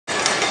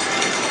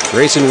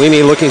Grayson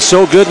Weemy looking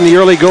so good in the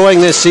early going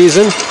this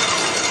season.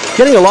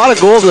 Getting a lot of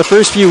goals in the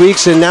first few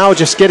weeks and now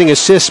just getting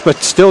assists, but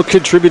still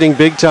contributing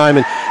big time.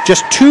 And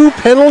just 2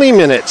 penalty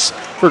minutes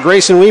for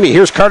Grayson Weemy.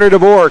 Here's Carter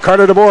DeBoer.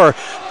 Carter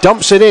DeBoer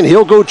dumps it in.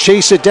 He'll go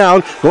chase it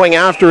down. Going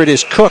after it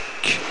is Cook.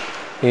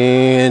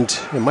 And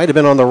it might have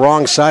been on the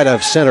wrong side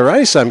of center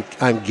ice, I'm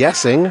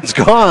guessing. It's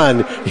gone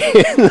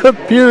in the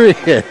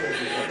period.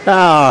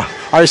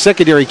 Our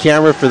secondary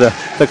camera for the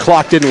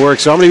clock didn't work,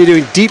 so I'm going to be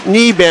doing deep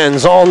knee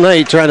bends all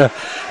night trying to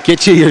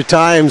get you your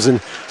times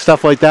and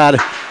stuff like that.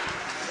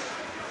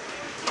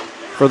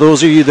 For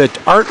those of you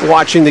that aren't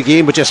watching the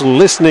game but just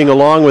listening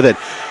along with it.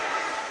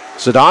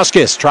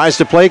 Sadowskis tries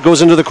to play,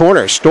 goes into the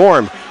corner.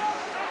 Storm.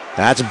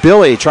 That's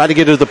Billy. Tried to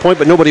get to the point,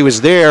 but nobody was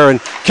there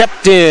and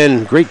kept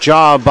in. Great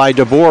job by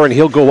DeBoer, and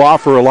he'll go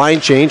off for a line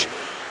change.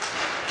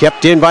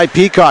 Kept in by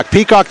Peacock.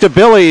 Peacock to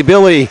Billy.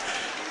 Billy.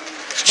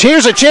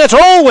 Here's a chance.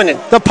 Oh, and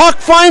the puck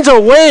finds a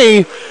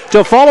way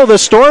to follow the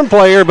Storm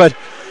player, but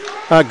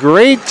a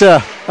great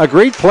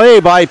play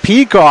by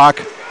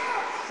Peacock.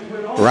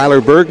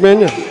 Ryler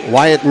Bergman,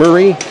 Wyatt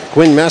Murray,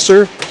 Quinn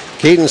Messer,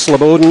 Caden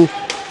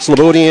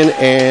Slobodian,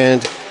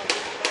 and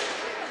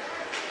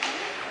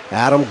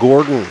Adam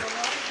Gordon.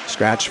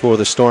 Scratch for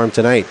the Storm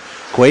tonight.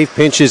 Quaife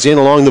pinches in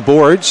along the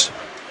boards.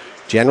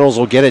 Generals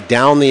will get it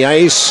down the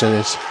ice, and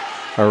it's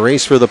a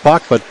race for the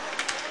puck, but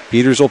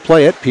Peters will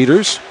play it.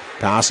 Peters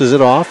passes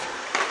it off.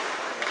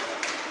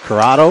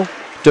 Corrado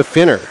to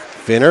Finner.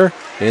 Finner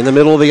in the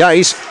middle of the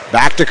ice.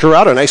 Back to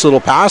Corrado. Nice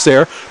little pass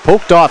there.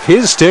 Poked off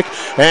his stick.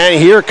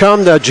 And here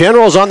come the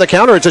Generals on the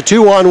counter. It's a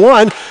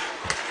 2-on-1.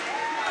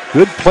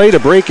 Good play to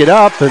break it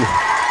up. And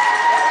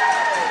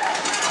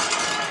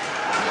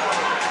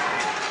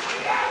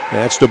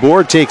that's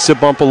DeBoer takes a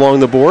bump along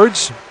the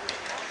boards.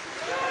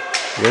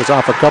 Goes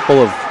off a couple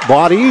of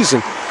bodies.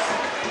 And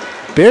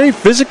very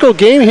physical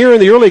game here in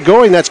the early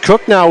going. That's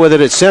Cook now with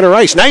it at center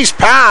ice. Nice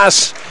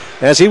pass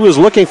as he was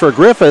looking for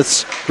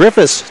Griffiths.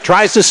 Griffiths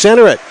tries to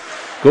center it.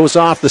 Goes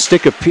off the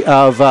stick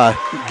of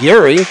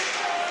Gary.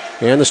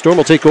 And the Storm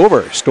will take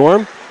over.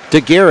 Storm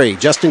to Gary.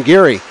 Justin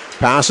Gary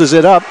passes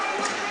it up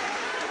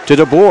to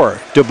DeBoer.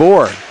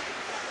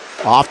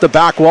 DeBoer off the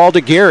back wall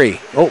to Gary.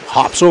 Oh,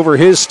 hops over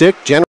his stick.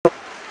 General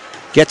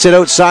gets it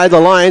outside the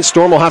line.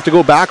 Storm will have to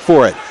go back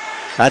for it.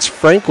 That's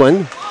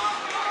Franklin.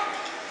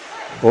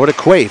 Over to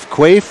Quaife.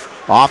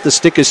 Quaife off the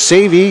stick of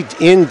Savy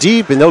in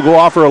deep, and they'll go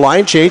off for a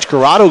line change.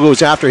 Corrado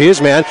goes after his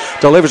man,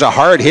 delivers a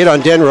hard hit on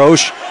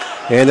Denroche,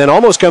 and then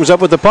almost comes up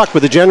with the puck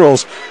with the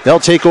Generals. They'll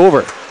take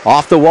over.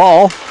 Off the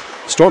wall.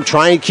 Storm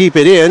trying to keep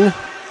it in.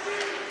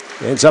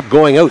 Ends up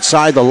going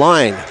outside the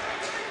line.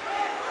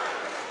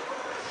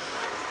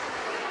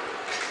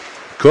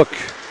 Cook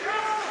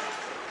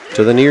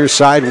to the near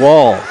side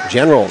wall.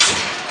 Generals.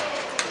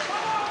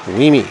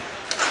 Weemy.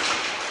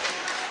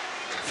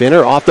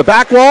 Finner off the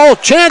back wall.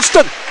 Chance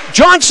to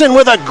Johnson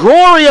with a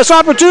glorious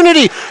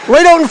opportunity.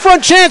 Right out in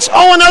front. Chance.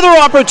 Oh, another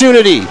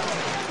opportunity.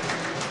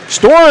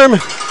 Storm.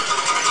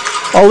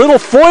 A little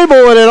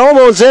foible and it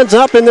almost ends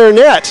up in their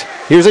net.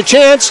 Here's a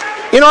chance.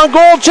 In on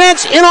goal.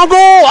 Chance. In on goal.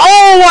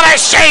 Oh, what a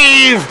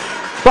save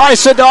by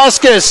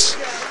Sadowskis.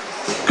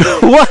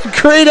 What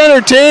great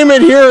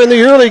entertainment here in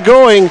the early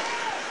going.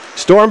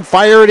 Storm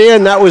fired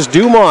in. That was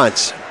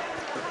Dumont.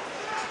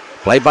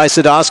 Played by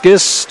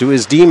Sadowskis to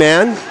his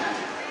D-man.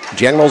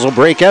 Generals will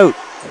break out.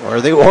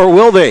 Or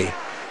will they?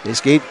 They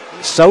skate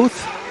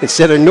south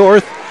instead of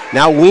north.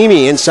 Now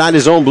Weemy inside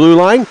his own blue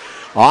line.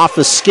 Off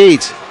the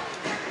skate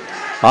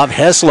of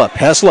Heslop.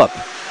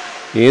 Heslop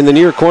in the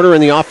near corner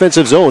in the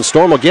offensive zone.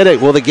 Storm will get it.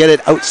 Will they get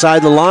it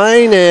outside the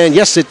line? And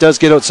yes, it does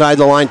get outside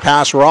the line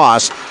past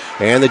Ross.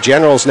 And the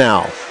Generals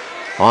now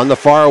on the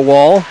far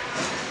wall.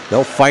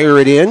 They'll fire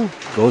it in.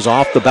 Goes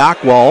off the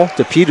back wall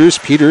to Peters.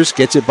 Peters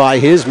gets it by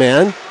his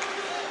man.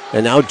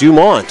 And now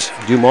Dumont.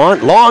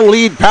 Dumont, long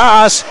lead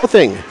pass.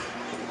 Nothing.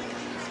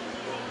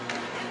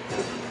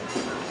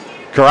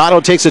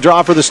 Corrado takes a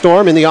draw for the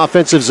Storm in the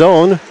offensive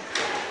zone.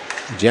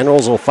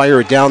 Generals will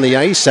fire it down the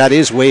ice. That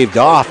is waved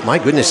off. My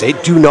goodness, they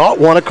do not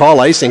want to call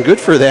icing. Good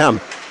for them.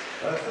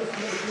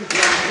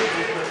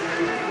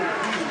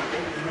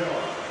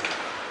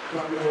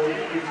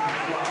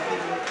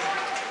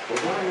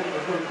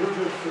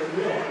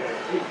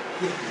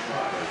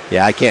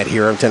 Yeah, I can't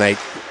hear him tonight.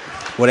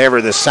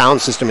 Whatever, the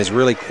sound system is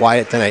really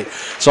quiet tonight.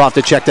 So I'll have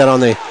to check that on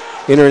the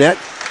internet.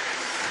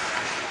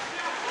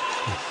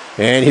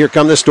 And here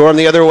come the Storm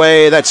the other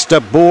way. That's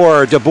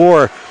DeBoer.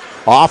 DeBoer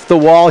off the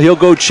wall. He'll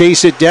go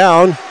chase it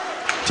down.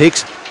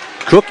 Takes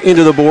Cook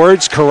into the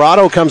boards.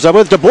 Corrado comes up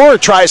with.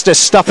 DeBoer tries to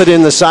stuff it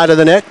in the side of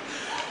the net.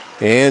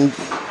 And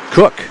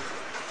Cook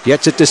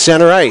gets it to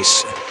center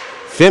ice.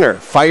 Finner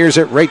fires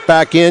it right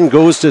back in.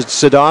 Goes to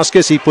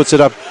Sadowskis. He puts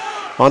it up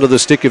onto the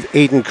stick of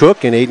Aiden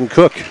Cook. And Aiden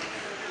Cook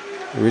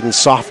ridden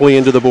softly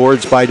into the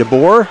boards by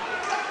DeBoer.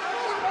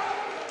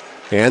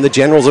 And the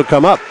Generals will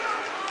come up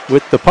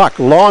with the puck.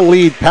 Long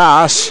lead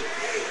pass.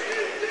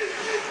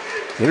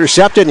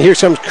 Intercepted, and here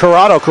comes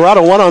Corrado.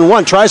 Corrado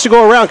one-on-one. Tries to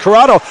go around.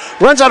 Corrado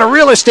runs out of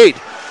real estate.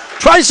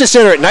 Tries to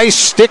center it. Nice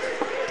stick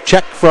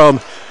check from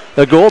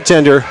the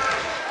goaltender.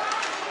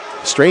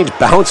 Strange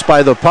bounce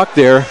by the puck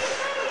there.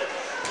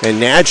 And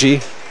Nagy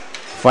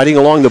fighting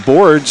along the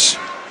boards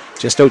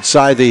just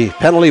outside the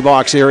penalty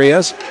box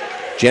areas.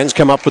 Jens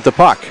come up with the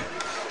puck.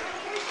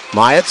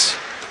 Myets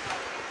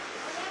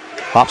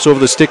hops over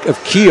the stick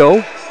of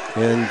Keogh,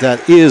 and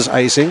that is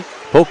icing.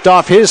 Poked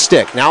off his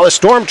stick. Now the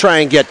Storm try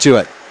and get to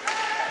it.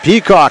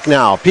 Peacock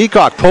now.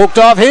 Peacock poked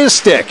off his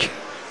stick.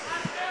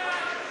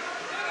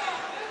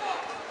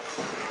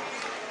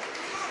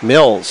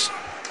 Mills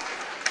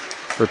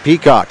for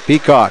Peacock.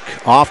 Peacock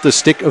off the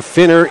stick of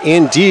Finner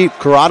in deep.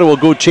 Corrado will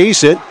go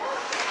chase it.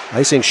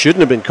 Icing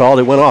shouldn't have been called.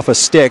 It went off a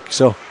stick,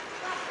 so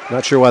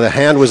not sure why the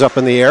hand was up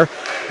in the air.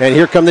 And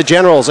here come the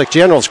Generals. Like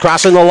Generals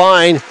crossing the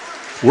line,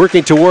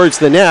 working towards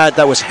the net.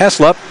 That was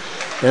Heslop.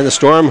 And the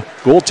Storm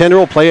goaltender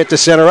will play it to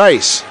center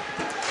ice.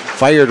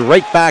 Fired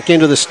right back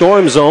into the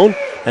Storm zone.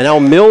 And now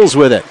Mills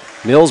with it.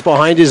 Mills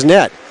behind his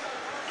net.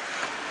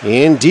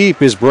 In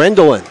deep is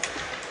Brendelin.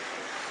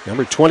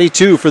 Number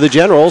 22 for the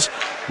Generals.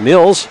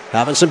 Mills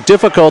having some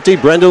difficulty.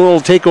 Brendelin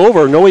will take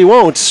over. No, he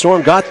won't.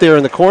 Storm got there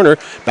in the corner.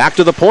 Back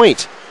to the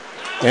point.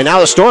 And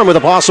now the Storm with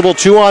a possible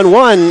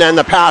 2-on-1. And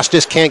the pass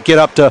just can't get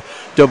up to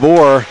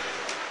DeBoer.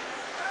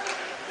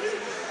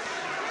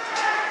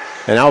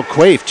 And now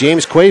Quaife,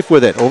 James Quaife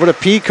with it, over to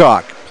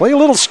Peacock. Play a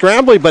little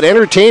scrambly, but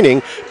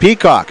entertaining.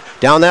 Peacock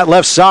down that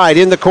left side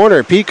in the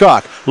corner.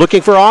 Peacock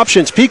looking for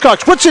options. Peacock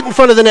puts it in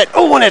front of the net.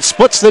 Oh, and it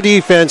splits the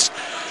defense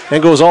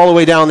and goes all the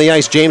way down the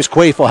ice. James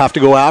Quaife will have to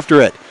go after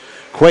it.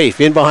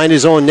 Quaife in behind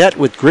his own net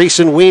with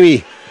Grayson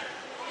Weemy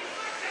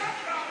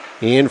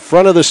in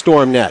front of the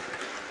Storm net.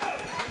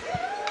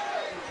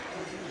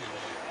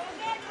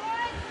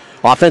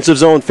 Offensive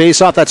zone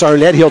face-off. That's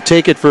Arnett. He'll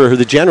take it for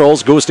the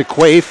Generals. Goes to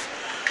Quaife.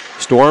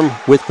 Storm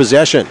with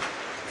possession.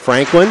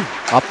 Franklin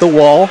up the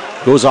wall,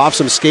 goes off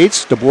some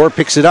skates. DeBoer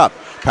picks it up,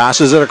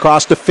 passes it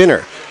across to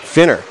Finner.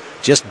 Finner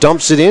just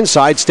dumps it in,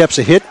 sidesteps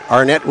a hit.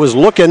 Arnett was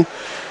looking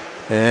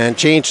and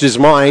changed his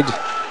mind.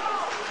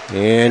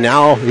 And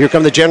now here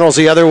come the Generals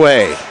the other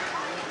way.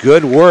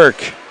 Good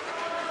work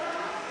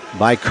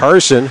by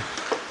Carson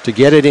to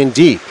get it in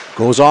deep.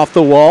 Goes off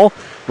the wall,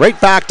 right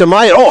back to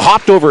Myatt. Oh,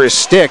 hopped over his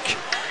stick.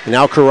 And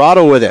now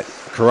Corrado with it.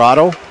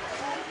 Corrado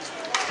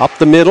up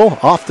the middle,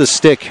 off the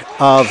stick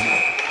of,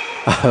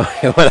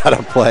 it went out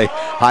of play,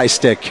 high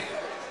stick.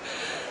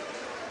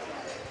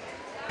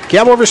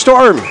 Cam over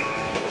Storm.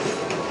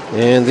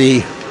 And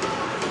the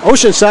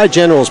Oceanside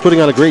Generals putting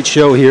on a great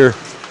show here.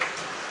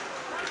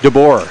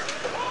 DeBoer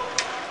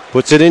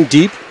puts it in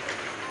deep.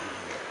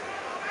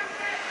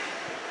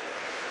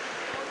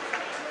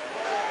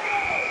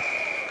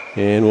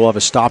 And we'll have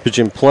a stoppage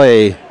in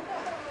play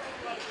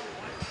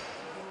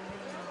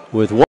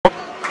with one.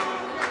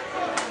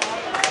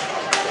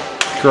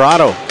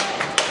 Corrado.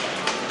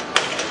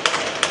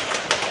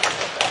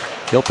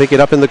 He'll pick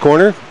it up in the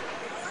corner.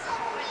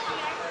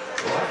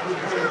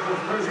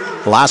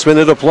 Last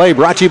minute of play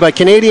brought to you by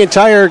Canadian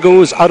Tire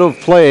goes out of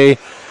play.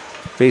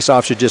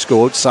 Face-off should just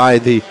go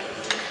outside the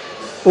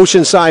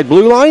Oceanside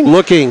blue line.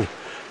 Looking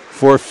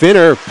for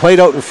Finner,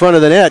 played out in front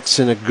of the nets,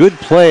 and a good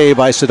play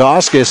by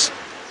Sadowskis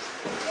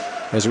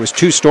as there was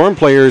two Storm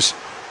players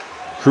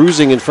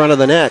cruising in front of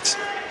the net.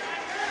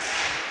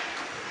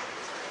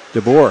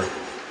 DeBoer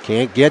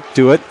can't get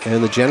to it,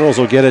 and the Generals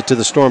will get it to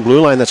the Storm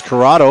blue line. That's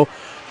Corrado.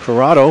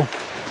 Corrado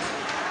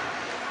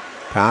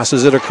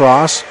passes it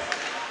across.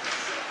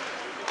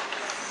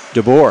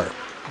 DeBoer.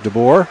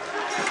 DeBoer,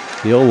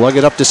 he'll lug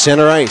it up to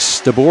center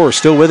ice. DeBoer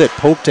still with it,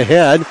 poked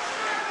ahead.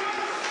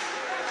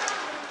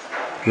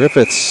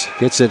 Griffiths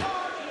gets it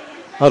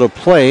out of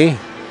play,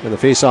 and the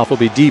faceoff will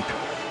be deep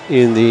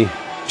in the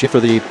for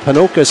the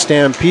Ponoka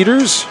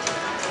Stampeders.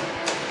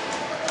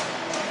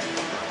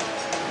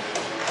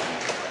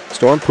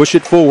 Storm push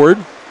it forward.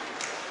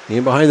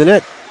 In behind the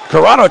net.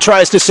 Corrado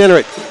tries to center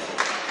it.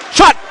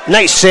 Shot!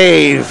 Nice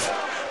save.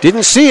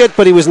 Didn't see it,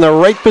 but he was in the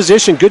right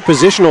position. Good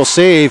positional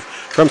save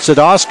from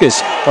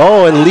Sadowskis.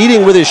 Oh, and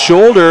leading with his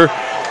shoulder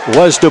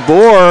was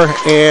DeBoer,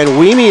 and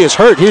Weemy is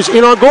hurt. He's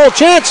in on goal.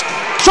 Chance!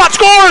 Shot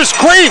scores!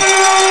 Quaife!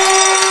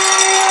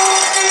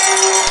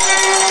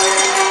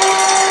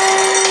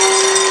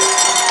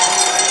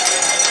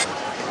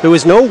 There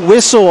was no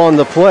whistle on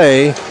the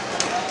play.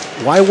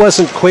 Why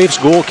wasn't Quaife's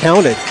goal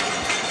counted?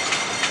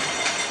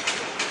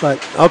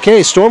 But,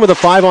 okay, Storm with a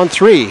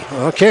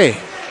 5-on-3. Okay.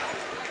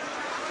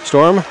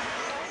 Storm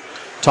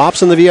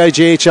tops in the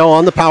VIJHL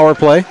on the power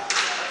play.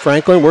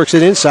 Franklin works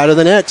it inside of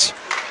the net.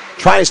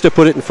 Tries to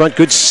put it in front.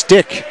 Good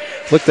stick.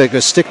 Looked like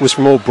the stick was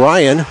from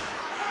O'Brien.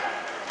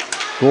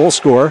 Goal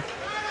scorer.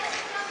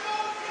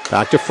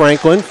 Back to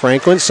Franklin.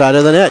 Franklin, side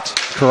of the net.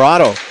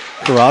 Corrado.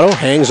 Corrado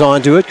hangs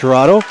on to it.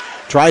 Corrado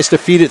tries to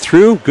feed it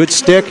through. Good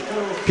stick.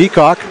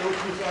 Peacock.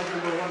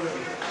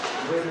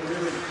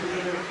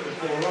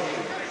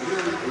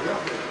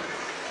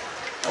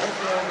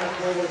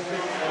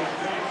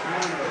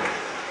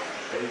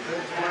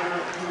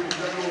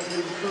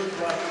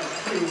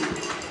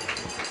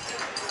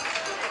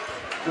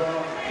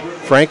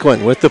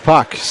 Franklin with the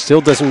puck.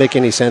 Still doesn't make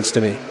any sense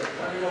to me.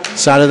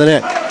 Side of the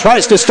net.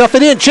 Tries to stuff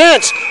it in.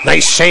 Chance.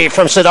 Nice save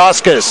from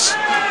Sadowskis.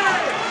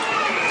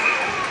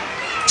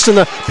 And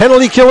the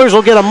penalty killers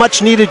will get a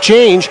much-needed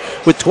change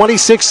with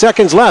 26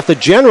 seconds left. The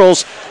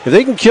Generals, if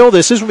they can kill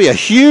this, this will be a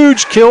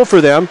huge kill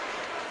for them.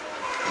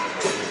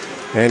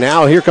 And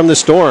now here come the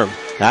Storm.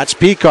 That's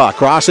Peacock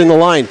crossing the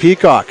line.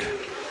 Peacock.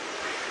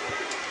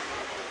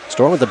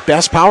 Storm with the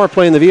best power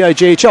play in the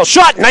VIJHL.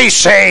 Shot, nice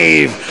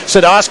save.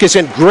 Sadowskis,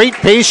 and great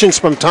patience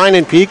from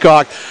Tynan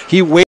Peacock.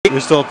 He waited.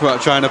 We're still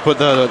trying to put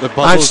the puzzles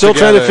I'm still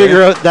together, trying to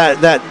figure out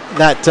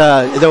that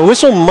the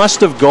whistle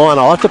must have gone.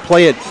 I'll have to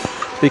play it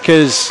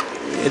because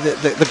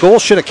the goal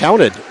should have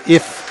counted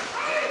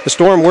if the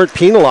Storm weren't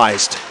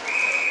penalized.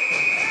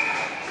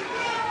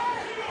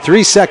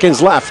 3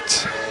 seconds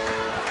left.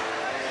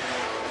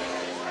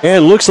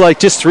 And looks like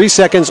just 3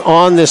 seconds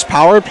on this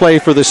power play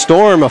for the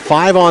Storm. A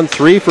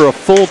 5-on-3 for a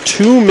full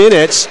 2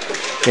 minutes.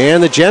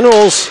 And the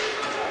Generals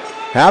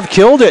have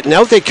killed it. And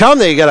out they come.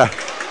 They got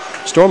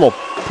a Storm will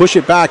push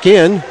it back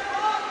in.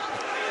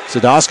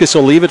 Sadowskis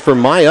will leave it for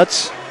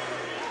Mayutz.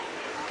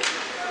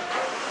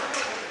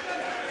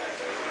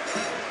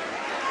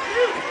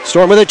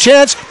 Storm with a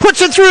chance.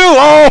 Puts it through.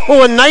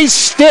 Oh, a nice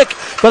stick.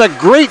 But a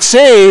great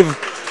save.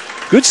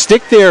 Good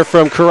stick there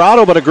from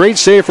Corrado, but a great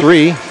save for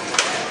 3.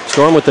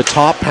 Storm with the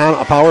top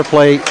power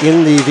play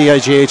in the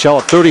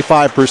VIJHL at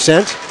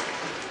 35%.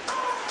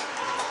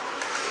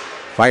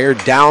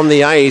 Fired down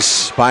the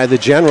ice by the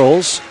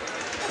Generals.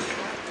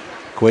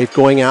 Quaife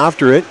going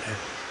after it.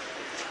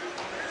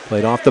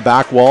 Played off the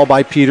back wall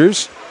by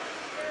Peters.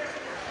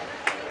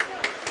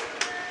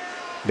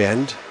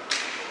 Bend.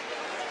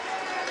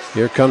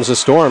 Here comes the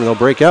Storm. They'll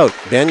break out.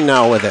 Bend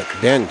now with it.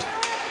 Bend.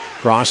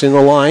 Crossing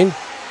the line.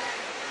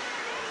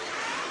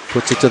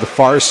 Puts it to the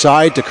far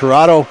side to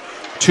Corrado.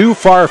 Too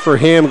far for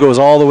him, goes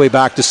all the way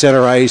back to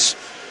center ice.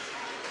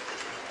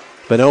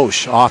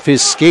 Benoche off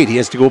his skate. He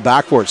has to go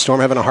back for it. Storm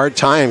having a hard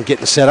time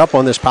getting set up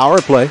on this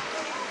power play.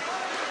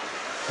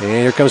 And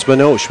here comes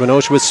Benoche.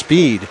 Benoche with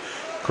speed.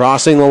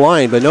 Crossing the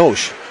line.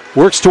 Benoche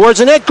works towards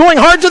the net. Going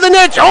hard to the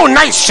net. Oh,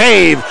 nice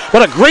save.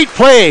 What a great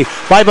play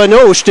by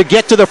Benoche to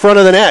get to the front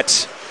of the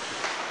net.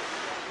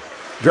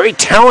 Very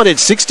talented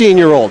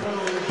 16-year-old.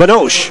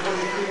 Benoche.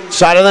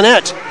 Side of the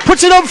net.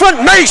 Puts it up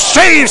front. Nice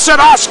save,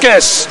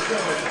 Sadowskis.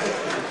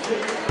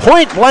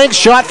 Point blank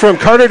shot from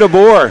Carter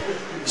DeBoer.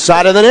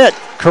 Side of the net.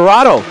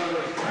 Corrado.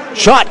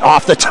 Shot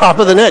off the top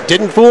of the net.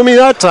 Didn't fool me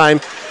that time.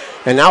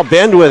 And now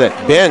Bend with it.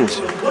 Bend.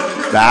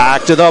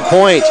 Back to the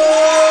point.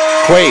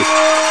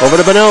 Quaife. Over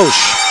to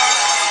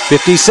Benoche.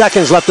 50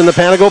 seconds left in the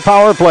Panago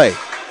power play.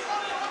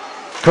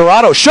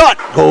 Corrado. Shot.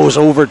 Goes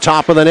over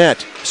top of the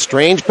net.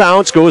 Strange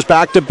bounce. Goes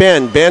back to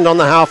Bend. Bend on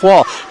the half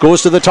wall.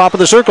 Goes to the top of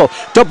the circle.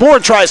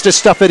 DeBoer tries to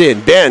stuff it in.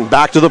 Bend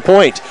back to the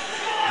point.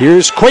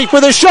 Here's Quaife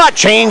with a shot.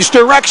 Change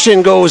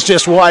direction. Goes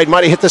just wide.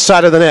 Might have hit the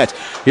side of the net.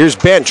 Here's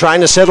Ben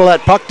trying to settle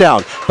that puck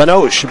down.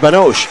 Benoche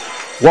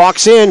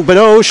walks in.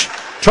 Benoche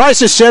tries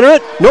to center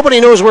it.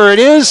 Nobody knows where it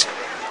is.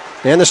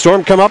 And the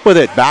Storm come up with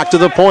it. Back to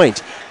the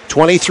point.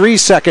 23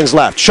 seconds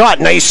left. Shot.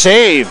 Nice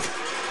save.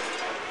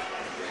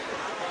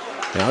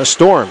 Now the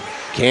Storm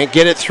can't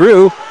get it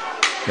through.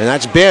 And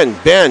that's Ben.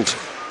 Bend.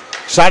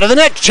 Side of the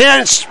net.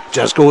 Chance.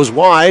 Just goes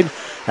wide.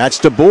 That's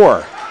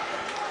DeBoer.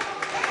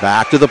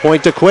 Back to the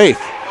point to Quaife.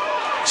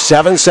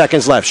 7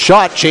 seconds left.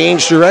 Shot,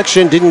 changed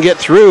direction, didn't get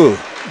through.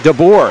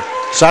 DeBoer,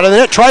 side of the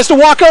net, tries to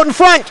walk out in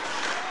front.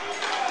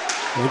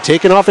 And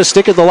taken off his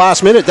stick at the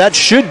last minute. That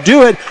should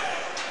do it.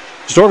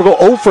 Storm go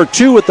 0 for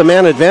 2 with the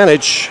man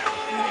advantage.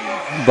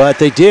 But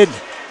they did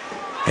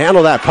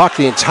handle that puck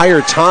the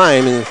entire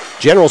time. And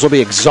Generals will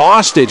be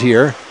exhausted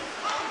here.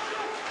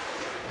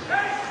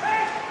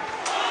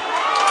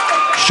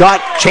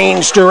 Shot,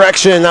 changed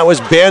direction. That was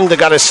Ben that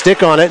got a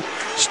stick on it.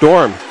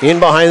 Storm in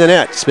behind the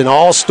net. It's been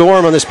all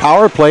Storm on this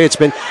power play. It's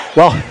been,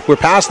 well, we're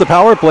past the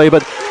power play,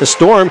 but the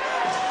Storm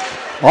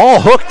all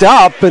hooked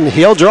up, and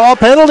he'll draw a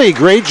penalty.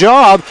 Great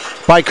job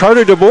by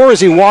Carter DeBoer as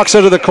he walks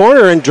out of the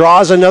corner and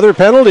draws another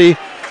penalty.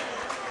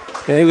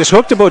 And he was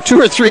hooked about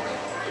 2 or 3.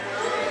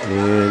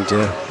 And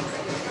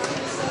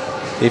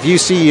if you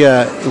see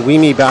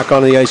Weemy back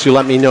on the ice, you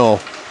let me know.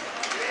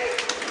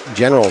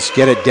 Generals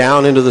get it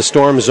down into the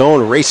Storm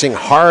zone. Racing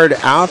hard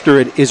after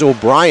it is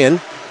O'Brien.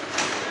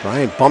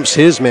 O'Brien bumps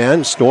his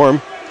man.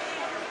 Storm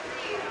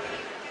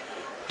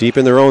deep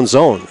in their own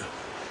zone.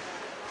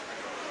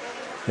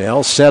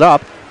 They'll set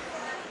up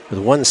with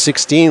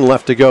 1:16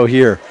 left to go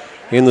here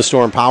in the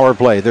Storm power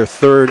play. Their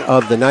third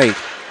of the night.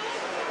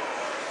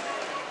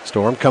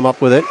 Storm come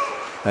up with it.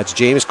 That's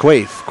James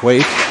Quaife.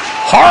 Quaife.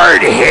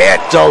 Hard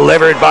hit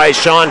delivered by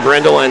Sean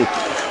Brendelin.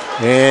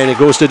 And it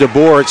goes to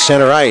DeBoer at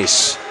center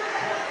ice.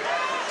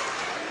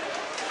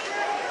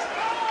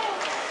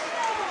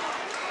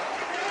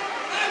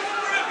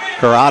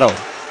 Corrado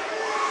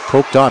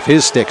poked off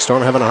his stick.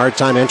 Storm having a hard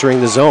time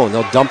entering the zone.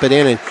 They'll dump it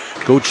in and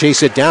go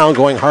chase it down.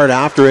 Going hard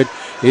after it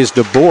is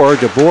DeBoer.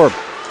 DeBoer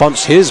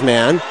bumps his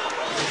man.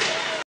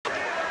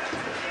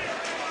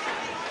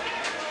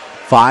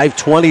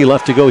 5:20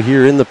 left to go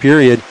here in the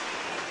period.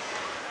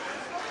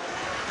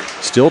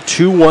 Still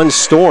 2-1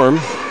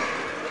 Storm.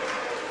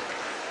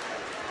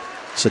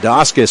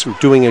 Sadowskis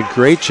doing a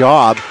great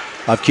job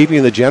of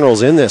keeping the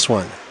Generals in this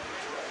one.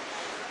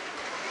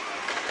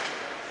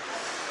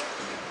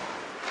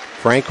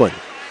 Franklin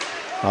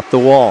up the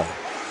wall.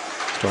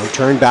 Storm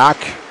turn back.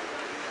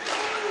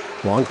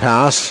 Long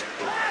pass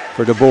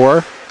for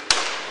DeBoer.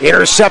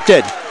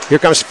 Intercepted. Here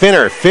comes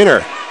Finner.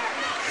 Finner,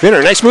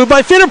 nice move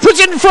by Finner. Puts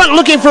it in front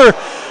looking for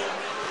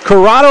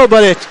Corrado,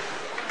 but it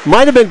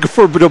might have been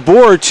for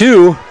DeBoer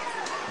too.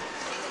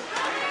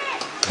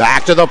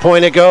 Back to the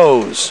point it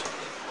goes.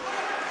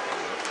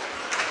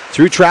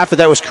 Through traffic,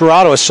 that was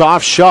Corrado. A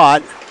soft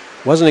shot.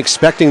 Wasn't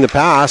expecting the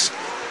pass.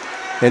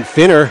 And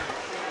Finner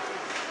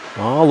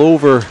all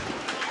over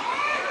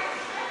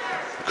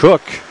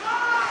Cook.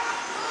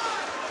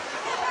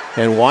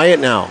 And Wyatt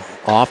now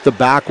off the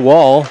back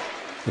wall.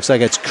 Looks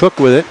like it's Cook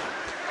with it.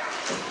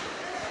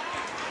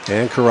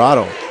 And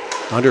Corrado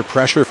under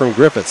pressure from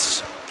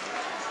Griffiths.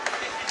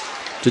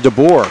 To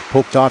DeBoer,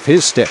 poked off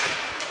his stick.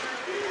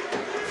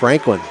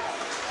 Franklin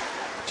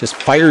just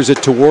fires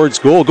it towards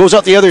goal. Goes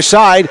out the other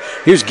side.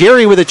 Here's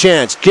Gary with a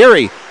chance.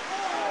 Gary,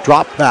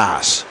 drop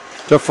pass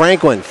to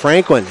Franklin.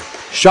 Franklin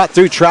shot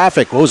through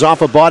traffic. Goes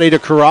off a body to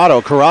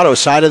Corrado. Corrado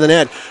side of the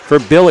net for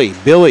Billy.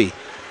 Billy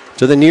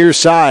to the near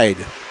side.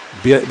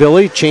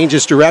 Billy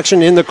changes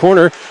direction in the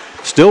corner.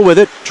 Still with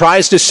it.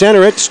 Tries to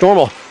center it. Storm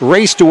will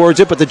race towards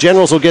it, but the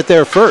Generals will get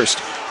there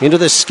first. Into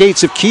the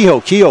skates of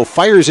Kehoe. Kehoe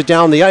fires it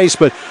down the ice,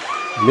 but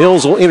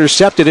Mills will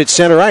intercept it at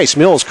center ice.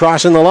 Mills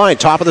crossing the line.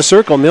 Top of the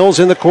circle. Mills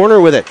in the corner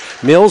with it.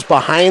 Mills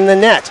behind the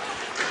net.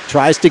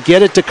 Tries to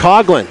get it to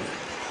Coughlin.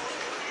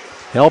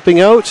 Helping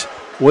out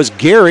was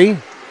Gary.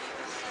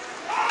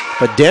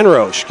 But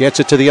Denroche gets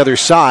it to the other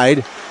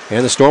side,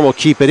 and the Storm will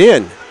keep it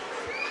in.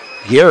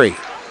 Gary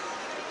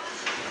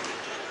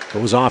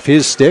goes off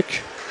his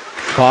stick.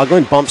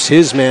 Coughlin bumps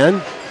his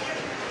man.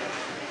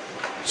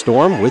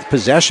 Storm with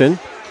possession.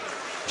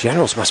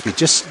 Generals must be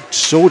just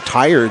so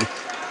tired.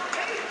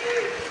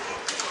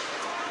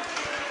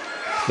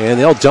 And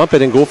they'll dump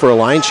it and go for a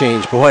line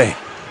change. Boy,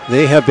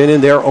 they have been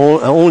in their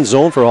own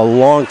zone for a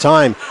long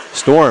time.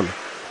 Storm,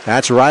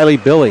 that's Riley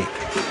Billy.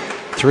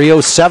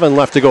 3:07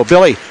 left to go.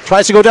 Billy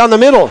tries to go down the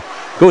middle.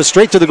 Goes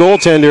straight to the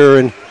goaltender,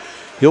 and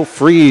he'll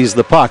freeze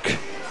the puck.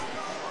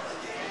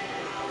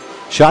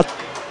 Shot.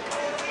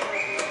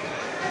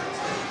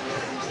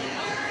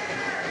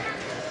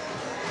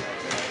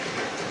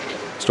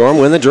 Storm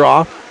win the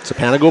draw. It's a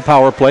Panago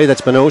power play.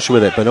 That's Benoche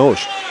with it.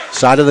 Benoche,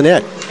 side of the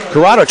net.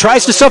 Corrado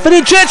tries to stuff it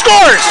in. Chance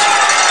scores!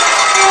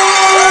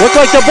 Looked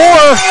like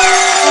DeBoer.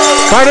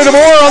 Carter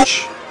DeBoer.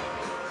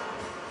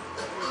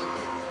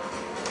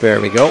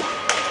 There we go.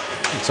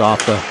 It's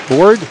off the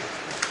board.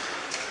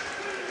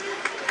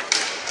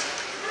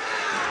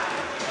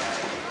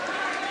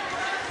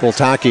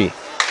 Voltaki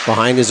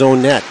behind his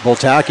own net.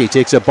 Voltaki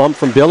takes a bump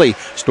from Billy.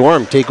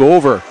 Storm take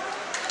over.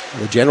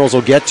 The Generals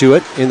will get to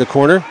it in the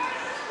corner.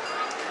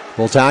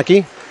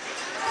 Voltaki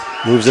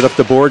moves it up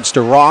the boards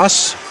to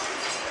Ross.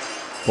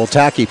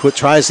 Voltaki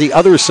tries the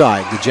other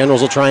side. The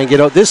Generals will try and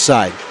get out this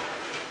side.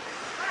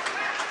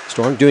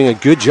 Storm doing a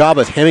good job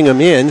of hemming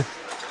them in.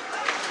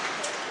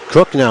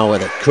 Cook now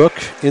with it. Cook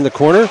in the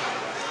corner.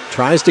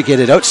 Tries to get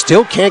it out.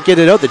 Still can't get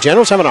it out. The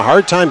Generals having a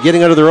hard time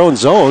getting out of their own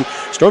zone.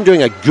 Storm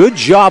doing a good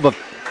job of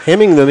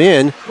hemming them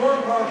in.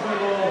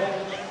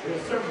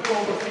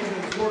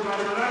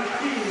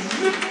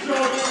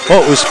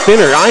 Oh, it was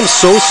Finner. I'm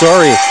so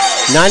sorry.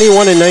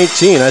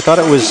 91-19. I thought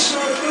it was...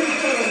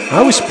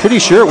 I was pretty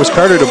sure it was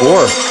Carter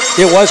DeBoer.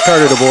 It was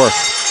Carter DeBoer.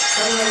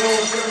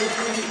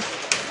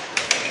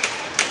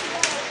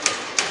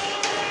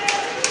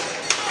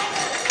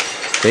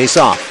 Face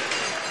off.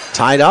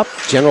 Tied up.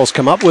 Generals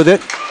come up with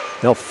it.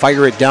 They'll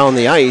fire it down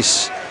the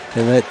ice.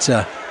 And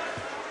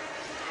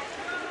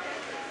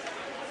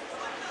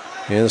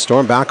the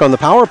Storm back on the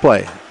power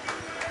play.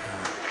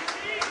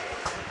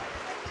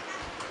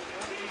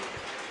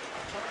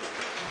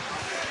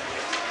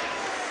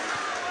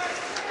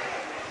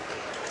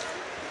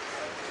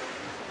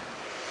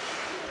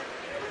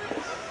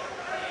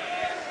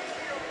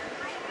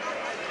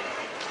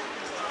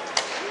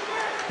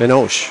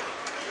 Benoche.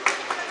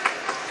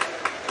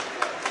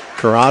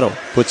 Corrado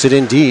puts it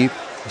in deep.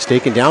 He's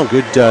taken down.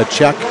 Good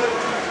check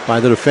by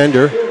the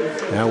defender.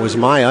 That was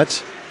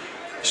Mayat.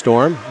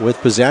 Storm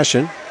with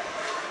possession.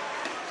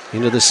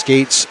 Into the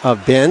skates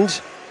of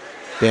Bend.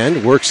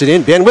 Bend works it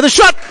in. Bend with a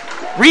shot.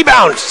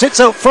 Rebound. Sits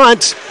out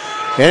front.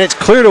 And it's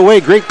cleared away.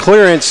 Great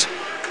clearance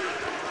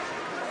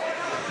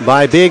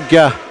by big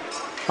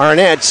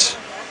Arnett.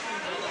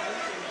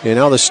 And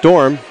now the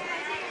Storm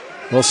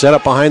will set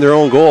up behind their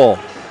own goal.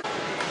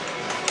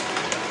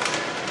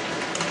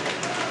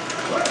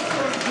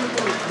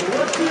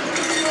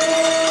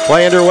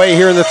 Play underway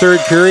here in the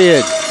third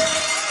period.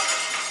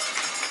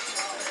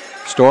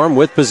 Storm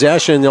with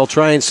possession. They'll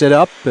try and set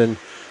up, and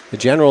the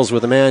Generals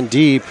with a man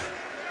deep.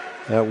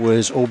 That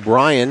was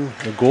O'Brien,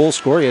 the goal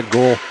scorer. He had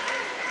goal.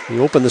 He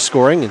opened the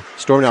scoring, and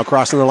Storm now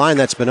crossing the line.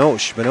 That's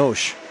Benoche.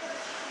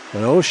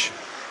 Benoche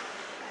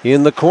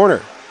in the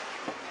corner.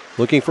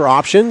 Looking for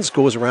options.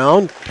 Goes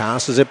around.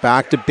 Passes it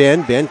back to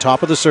Ben. Ben,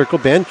 top of the circle.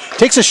 Ben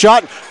takes a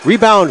shot.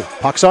 Rebound.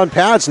 Puck's on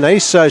pads.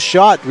 Nice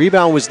shot.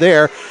 Rebound was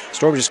there.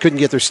 Storm just couldn't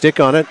get their stick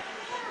on it.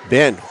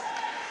 Ben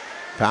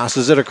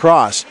passes it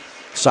across.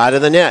 Side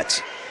of the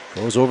net.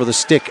 Goes over the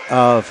stick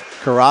of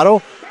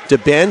Corrado to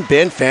Ben.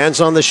 Ben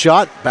fans on the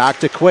shot. Back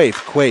to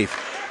Quaife. Quaife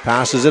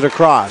passes it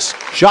across.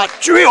 Shot.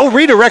 Oh,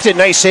 redirected.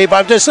 Nice save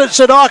by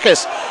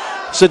Sadakis.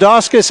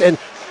 Sadakis and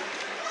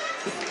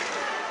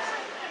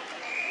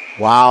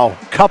wow,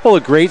 couple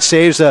of great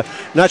saves.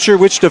 Not sure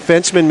which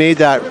defenseman made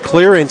that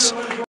clearance.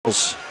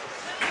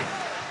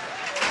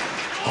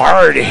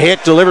 Hard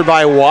hit delivered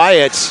by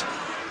Wyatt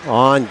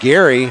on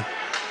Gary.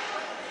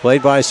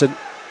 Played by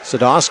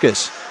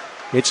Sadakis.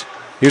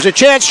 Here's a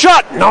chance.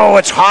 Shot. No,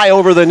 it's high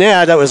over the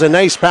net. That was a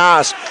nice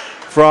pass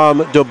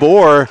from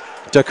DeBoer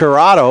to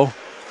Corrado.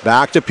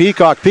 Back to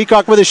Peacock.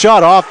 Peacock with a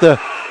shot off the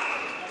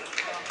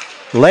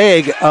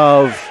leg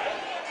of,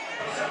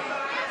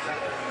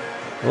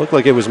 looked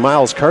like it was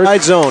Miles Carter.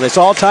 Side zone. It's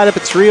all tied up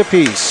at 3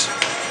 apiece.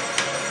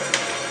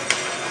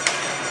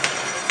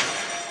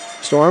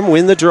 Storm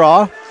win the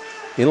draw.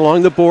 In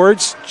along the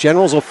boards.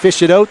 Generals will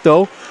fish it out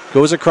though.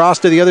 Goes across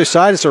to the other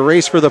side. It's a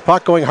race for the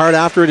puck. Going hard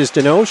after it is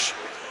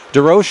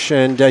DeRoche,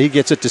 and he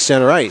gets it to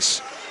center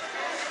ice.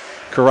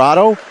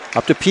 Corrado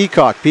up to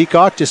Peacock.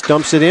 Peacock just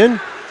dumps it in.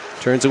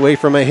 Turns away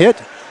from a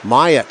hit.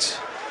 Myatt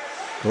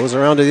goes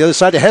around to the other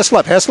side to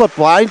Heslop. Heslop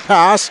wide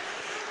pass.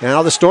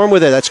 Now the Storm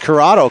with it. That's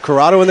Corrado.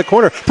 Corrado in the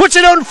corner. Puts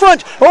it out in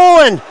front.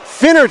 Oh, and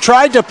Finner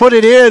tried to put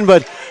it in,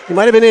 but he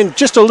might have been in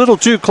just a little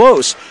too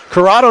close.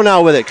 Corrado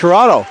now with it.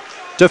 Corrado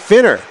to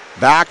Finner.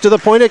 Back to the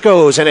point it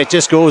goes, and it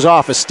just goes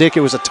off a stick.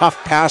 It was a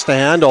tough pass to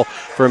handle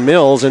for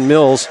Mills, and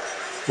Mills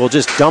will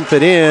just dump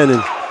it in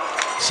and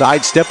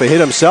sidestep a hit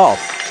himself.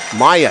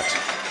 Myatt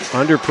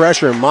under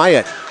pressure.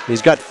 Myatt.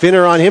 He's got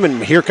Finner on him,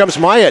 and here comes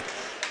Myatt.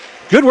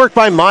 Good work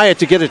by Myatt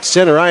to get it to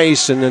center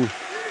ice, and then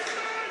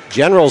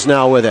Generals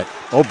now with it.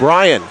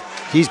 O'Brien.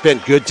 He's been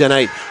good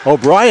tonight.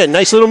 O'Brien.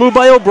 Nice little move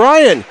by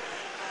O'Brien.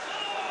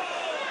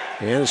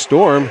 And the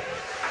Storm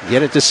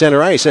get it to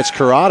center ice. That's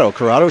Corrado.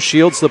 Corrado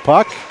shields the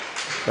puck.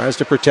 Tries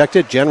to protect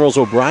it. Generals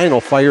O'Brien will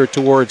fire it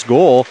towards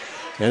goal,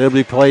 and it'll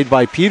be played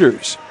by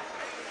Peters.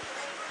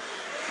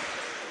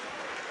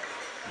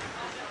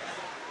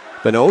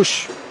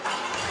 Benoche.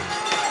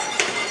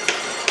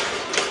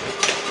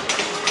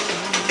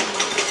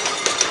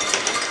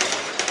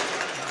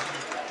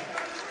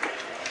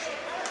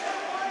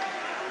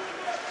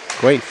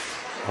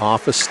 Quaife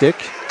off a stick.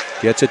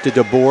 Gets it to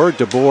DeBoer.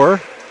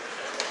 DeBoer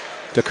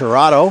to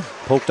Corrado.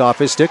 Poked off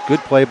his stick. Good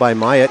play by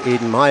Myatt.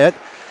 Aiden Myatt.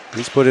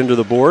 He's put into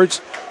the boards.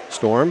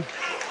 Storm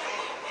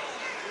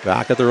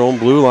back at their own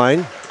blue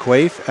line.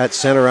 Quaife at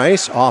center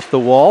ice. Off the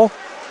wall.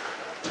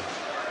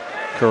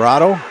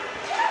 Corrado.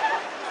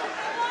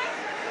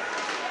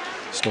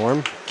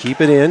 Storm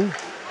keep it in.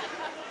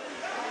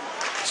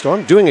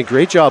 Storm doing a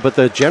great job, but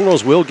the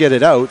Generals will get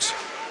it out.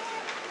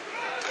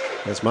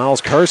 As Miles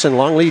Carson,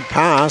 long lead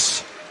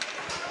pass.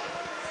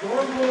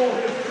 Storm goal,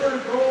 his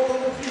third goal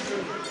of the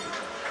season.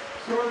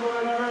 Storm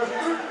line number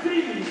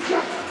 13.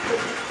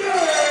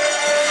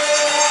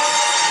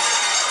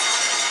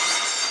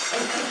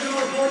 That's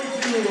number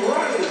 42,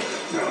 Riley.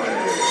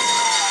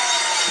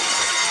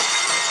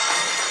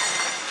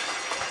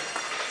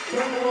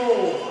 Storm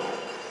goal,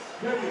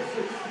 Kevin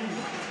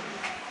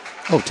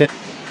 16. Oh, 10.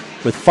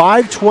 With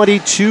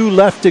 5:22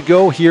 left to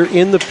go here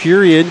in the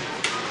period.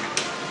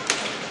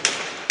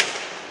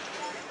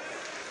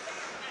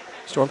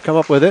 Storm come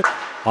up with it.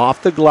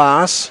 Off the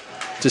glass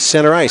to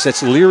center ice.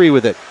 That's Leary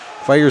with it.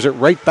 Fires it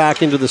right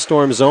back into the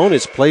Storm zone.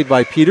 It's played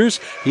by Peters.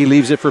 He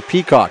leaves it for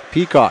Peacock.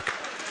 Peacock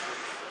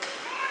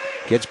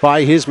gets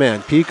by his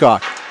man.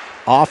 Peacock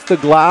off the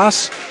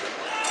glass.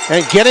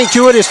 And getting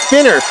to it is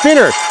Finner.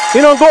 Finner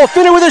in on goal.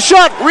 Finner with a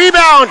shot.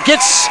 Rebound.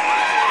 Gets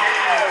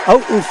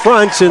out in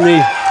front in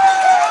the...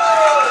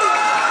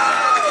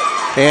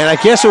 And I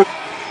guess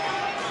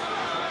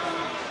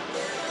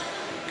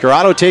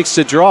Corrado takes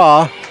the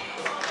draw.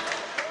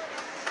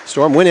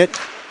 Storm win it.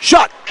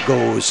 Shot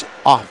goes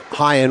off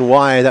high and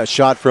wide. That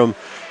shot from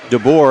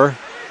DeBoer.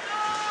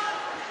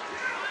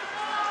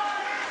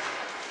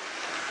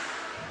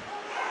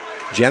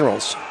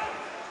 Generals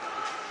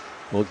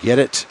will get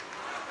it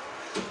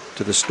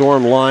to the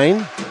Storm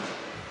line.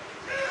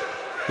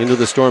 Into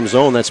the Storm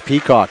zone. That's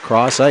Peacock.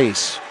 Cross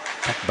ice.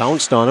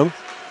 Bounced on him.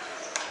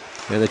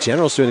 And the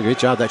Generals doing a great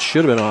job. That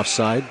should have been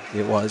offside.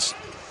 It was.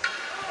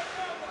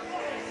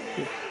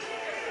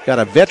 Got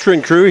a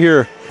veteran crew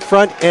here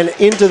front and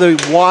into the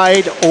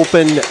wide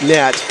open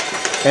net.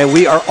 And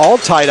we are all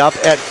tied up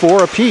at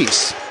 4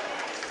 apiece.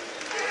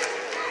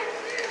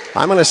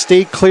 I'm going to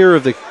stay clear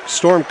of the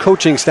Storm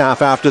coaching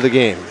staff after the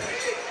game.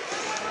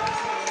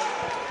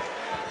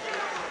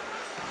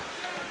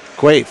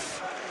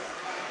 Quaife.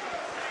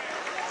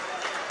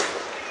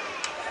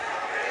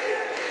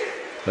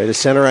 Play to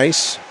center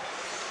ice.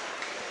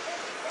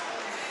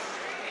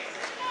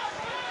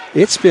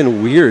 It's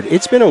been weird.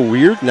 It's been a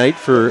weird night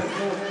for...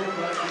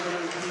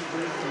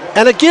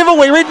 And a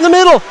giveaway right in the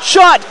middle.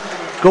 Shot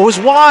goes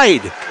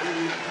wide.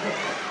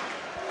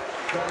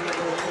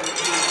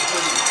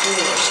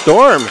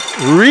 Storm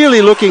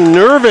really looking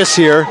nervous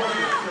here.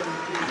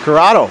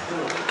 Corrado.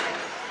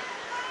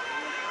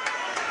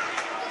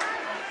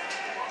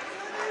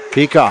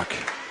 Peacock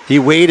He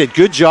waited.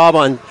 Good job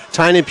on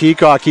Tynan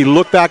Peacock. He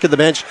looked back at the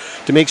bench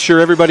to make sure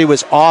everybody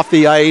was off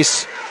the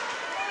ice.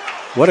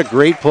 What a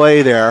great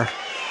play there.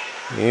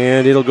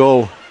 And it'll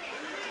go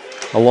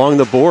along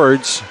the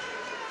boards.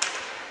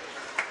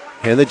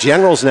 And the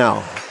Generals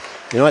now.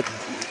 You know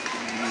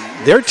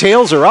what? Their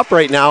tails are up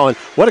right now. And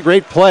what a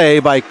great play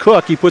by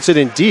Cook. He puts it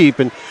in deep.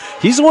 And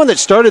he's the one that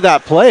started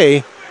that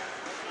play.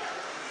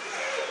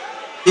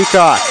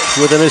 Peacock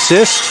with an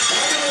assist.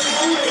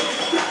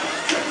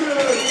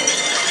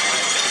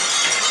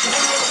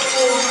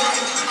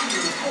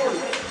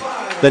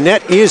 The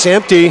net is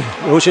empty.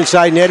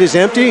 Oceanside net is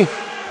empty.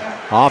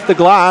 Off the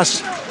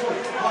glass.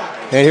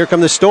 And here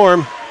come the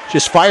Storm.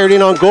 Just fired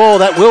in on goal.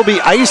 That will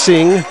be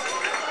icing.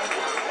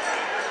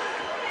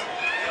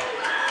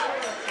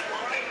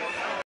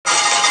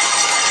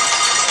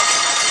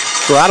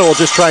 Corrado will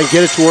just try and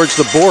get it towards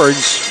the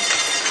boards.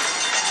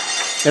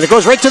 And it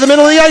goes right to the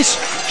middle of the ice.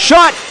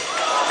 Shot.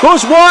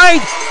 Goes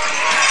wide.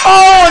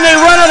 Oh, and they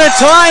run out of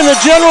time. The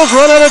Generals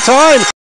run out of time.